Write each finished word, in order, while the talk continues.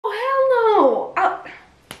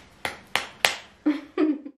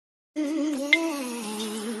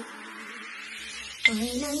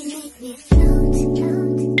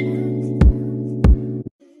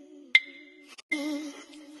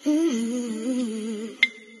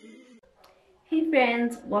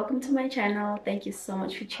friends, welcome to my channel. Thank you so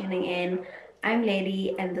much for tuning in. I'm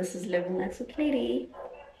Lady and this is Living Life with Lady.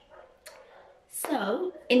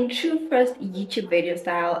 So in true first YouTube video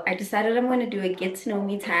style, I decided I'm going to do a get to know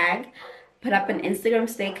me tag, put up an Instagram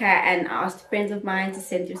sticker, and ask friends of mine to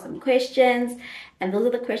send through some questions, and those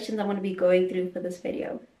are the questions I'm going to be going through for this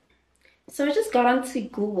video. So I just got onto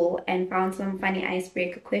Google and found some funny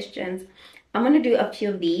icebreaker questions. I'm going to do a few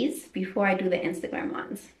of these before I do the Instagram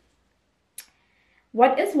ones.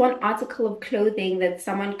 What is one article of clothing that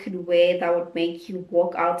someone could wear that would make you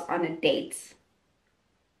walk out on a date?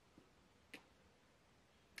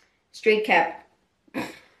 Straight cap.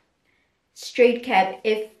 Straight cap.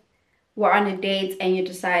 If we're on a date and you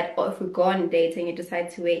decide, or if we go on a date and you decide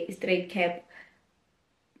to wear a straight cap,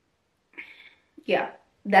 yeah,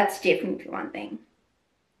 that's definitely one thing.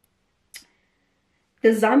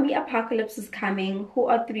 The zombie apocalypse is coming. Who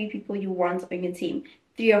are 3 people you want on your team?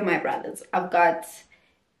 3 of my brothers. I've got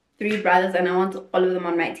 3 brothers and I want all of them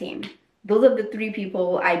on my team. Those are the 3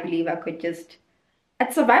 people I believe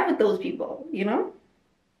I'd survive with those people, you know?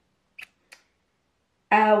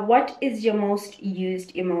 What is your most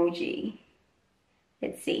used emoji?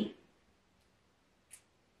 Let's see.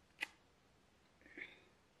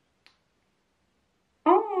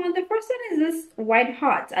 Oh, the first one is this white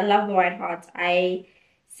heart. I love the white heart. I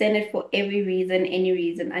send it for every reason, any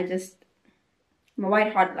reason. I'm a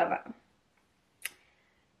white heart lover.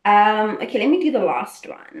 Okay, let me do the last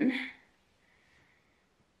one.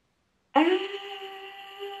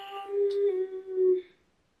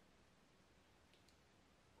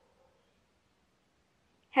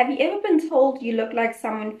 Have you ever been told you look like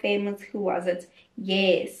someone famous? Who was it?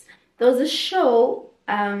 Yes. There was a show,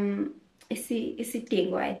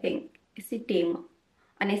 Isidingo, I think. Isidingo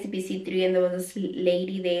on SBC3, and there was this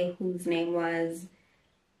lady there whose name was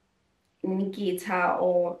Nikita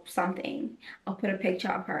or something. I'll put a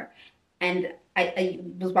picture of her. And I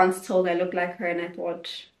was once told I look like her, and I thought,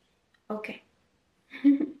 okay.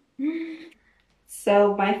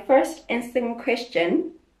 So my first Instagram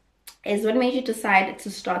question is, what made you decide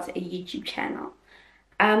to start a YouTube channel?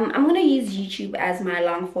 I'm going to use YouTube as my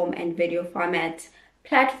long form and video format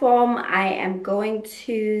platform. I am going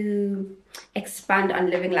to expand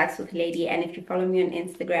on Living Life with Lady, and if you follow me on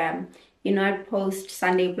Instagram, you know I post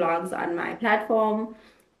Sunday vlogs on my platform,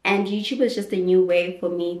 and YouTube is just a new way for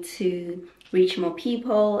me to reach more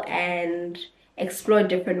people and explore a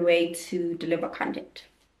different way to deliver content.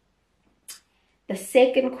 The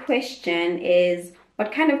second question is,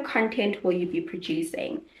 what kind of content will you be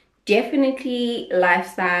producing? Definitely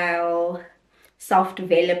lifestyle,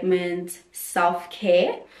 self-development,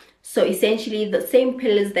 self-care. So essentially the same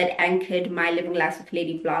pillars that anchored my Living Life with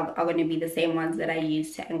Lady vlog are going to be the same ones that I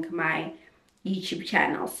use to anchor my YouTube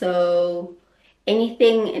channel. So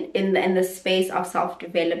anything in the space of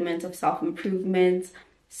self-development, of self-improvement,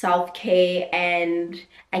 self-care, and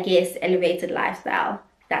I guess elevated lifestyle,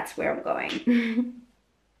 that's where I'm going.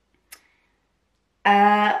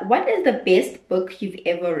 What is the best book you've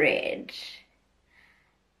ever read?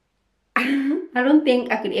 I don't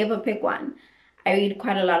think I could ever pick one. I read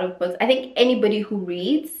quite a lot of books. I think anybody who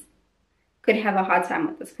reads could have a hard time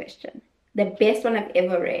with this question. The best one I've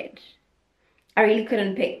ever read, I really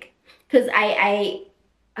couldn't pick, because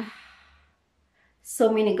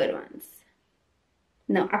so many good ones.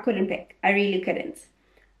 No, I couldn't pick. I really couldn't.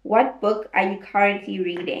 What book are you currently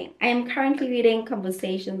reading? I am currently reading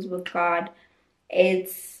Conversations with God.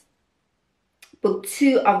 It's book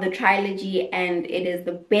 2 of the trilogy, and it is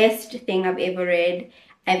the best thing I've ever read.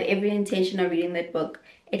 I have every intention of reading that book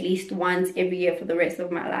at least once every year for the rest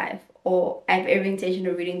of my life, or I have every intention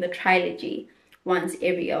of reading the trilogy once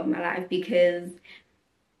every year of my life, because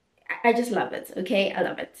I just love it. Okay, I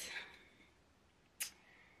love it.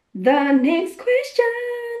 The next question: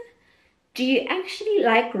 do you actually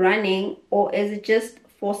like running, or is it just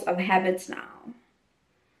force of habits now?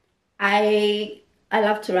 I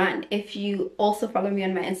love to run. If you also follow me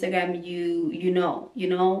on my Instagram, you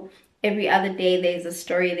know every other day there's a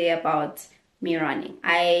story there about me running.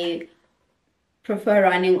 I prefer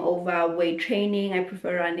running over weight training. I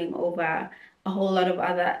prefer running over a whole lot of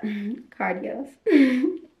other cardios.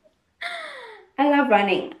 I love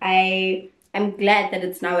running. I'm glad that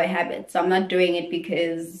it's now a habit. So I'm not doing it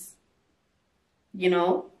because, you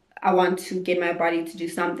know, I want to get my body to do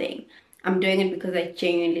something. I'm doing it because I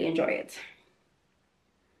genuinely enjoy it.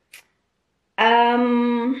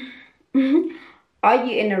 Are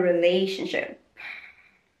you in a relationship?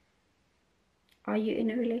 Are you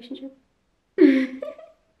in a relationship?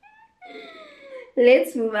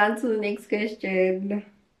 Let's move on to the next question,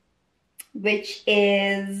 which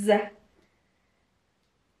is,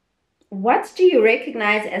 What do you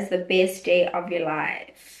recognize as the best day of your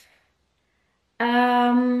life?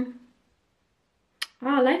 Um,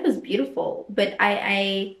 oh, life is beautiful, but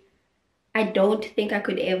I don't think I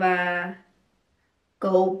could ever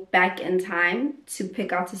go back in time to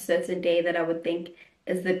pick out a certain day that I would think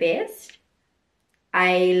is the best.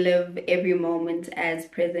 I live every moment as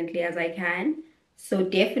presently as I can. So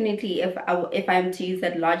definitely if I'm to use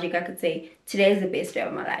that logic, I could say today is the best day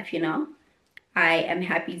of my life, you know? I am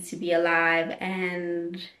happy to be alive,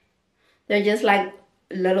 and they're just like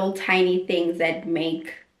little tiny things that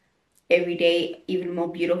make every day even more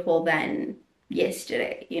beautiful than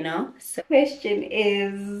yesterday, you know? So question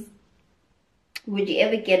is, would you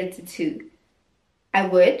ever get a tattoo? I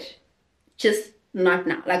would, just not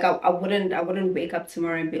now. Like I wouldn't wake up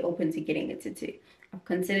tomorrow and be open to getting a tattoo. I've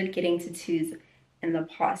considered getting tattoos in the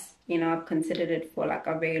past, you know, I've considered it for like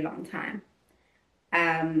a very long time.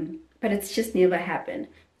 But it's just never happened.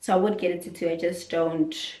 So I would get a tattoo.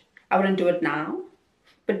 I wouldn't do it now,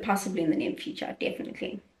 but possibly in the near future,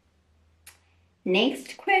 definitely.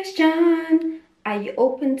 Next question. Are you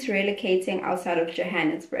open to relocating outside of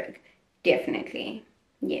Johannesburg? Definitely.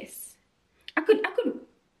 Yes. I could,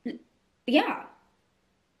 yeah,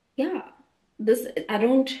 yeah. This,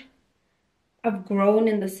 I've grown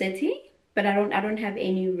in the city, but I don't have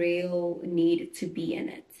any real need to be in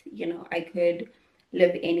it. You know, I could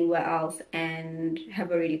live anywhere else and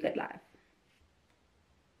have a really good life.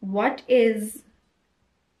 What is,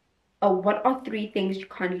 what are three things you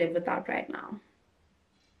can't live without right now?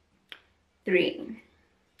 Three.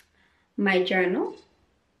 My journal,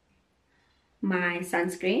 my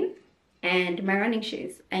sunscreen, and my running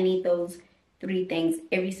shoes. I need those three things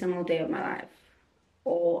every single day of my life,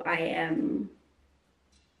 or I'm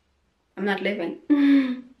not living.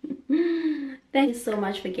 Thank you so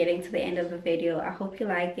much for getting to the end of the video. I hope you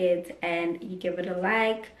like it and you give it a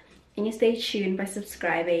like, and you stay tuned by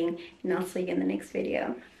subscribing, and I'll see you in the next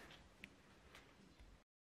video.